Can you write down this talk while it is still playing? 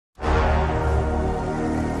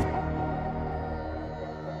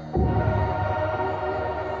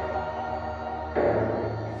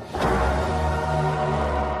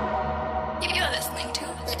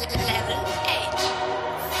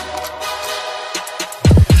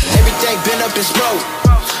been up in smoke.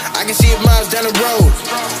 I can see it miles down the road.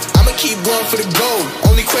 I'ma keep going for the gold.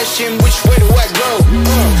 Only question, which way do I go?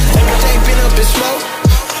 Everything been up in smoke.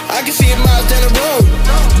 I can see it miles down the road.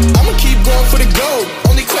 I'ma keep going for the gold.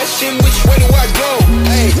 Only question, which way do I go?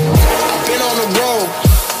 Hey, I've been on the road.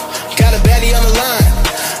 Got a baddie on the line.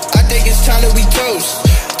 I think it's time that we toast.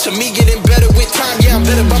 To me, getting better with time. Yeah, I'm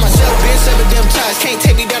better by myself. Been 7 damn times. Can't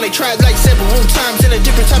take me down. They tried like several times. In a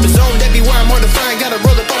different type of zone. That be why I'm more defined. Gotta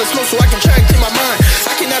roll up all the smoke so I can try and clear my mind.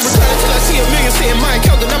 I cannot retire until I see a million. Saying mine.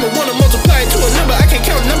 Count the number one and multiply it to a number I can't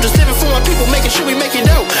count. And I'm just living for my people. Making sure we make it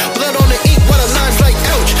out. Blood on the ink while the lines like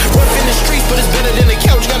ouch. Rough in the streets, but it's better than the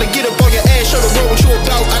couch. Gotta get up on your ass. Show the world what you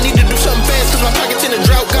about. I need to do something fast. Cause my pocket's in a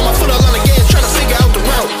drought. Got my foot all on the gas. Trying to figure out the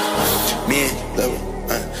route. Me and level,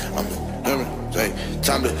 I'm a levitate.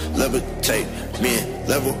 Time to levitate. Me and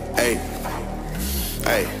level 8.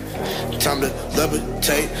 Hey, time to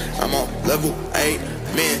levitate. I'm on level 8.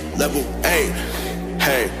 Me and level 8.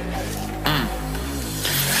 Hey.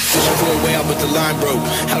 Pushing for a way out, but the line broke.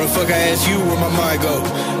 How the fuck I ask you where my mind go?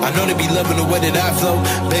 I know they be loving the way that I flow.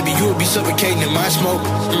 Baby, you would be suffocating in my smoke.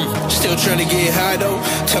 Still trying to get high though.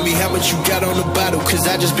 Tell me how much you got on the bottle. Cause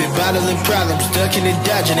I just been bottling problems, ducking and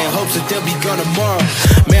dodging in hopes that they'll be gone tomorrow.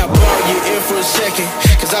 May I borrow your ear for a second?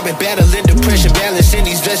 Cause I've been battling depression, balancing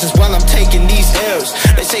these lessons while I'm taking these L's.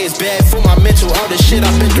 They say it's bad for my mental, all the shit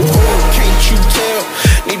I've been through. Can't you tell?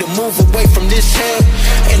 Need to move away from this hell.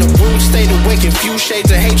 In a room, stay awake and few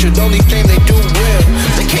shades of hatred. The only thing they do well,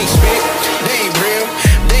 they can't spit, they ain't real,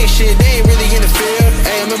 they ain't shit, they ain't really in the field.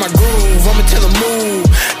 Hey, I'm in my groove, I'ma tell them move.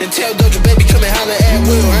 Then tell Doja baby come and holler at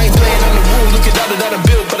will. I ain't playing on the room, looking out the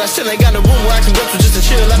bill, but I still ain't got no room where I can go to just to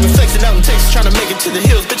chill. I've been flexing out in Texas, trying to make it to the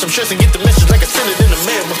hills. Bitch, I'm stressing, get the message like I sent it in the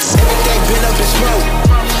mail. Everything been up in smoke.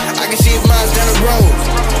 I can see it miles down the road.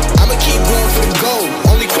 I'ma keep going for the gold.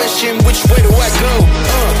 Only question, which way do I go?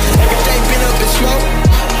 Everything been up in smoke.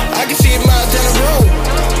 I can see it miles down the road.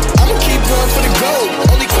 I'ma keep going for the gold.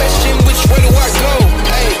 Only question, which way do I go?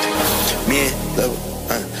 Hey, me and level,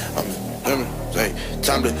 I'm a levitate.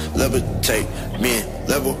 Time to levitate. Me and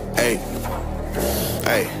level 8.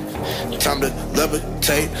 Hey, time to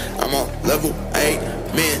levitate. I'm on level 8.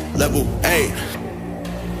 Me and level 8.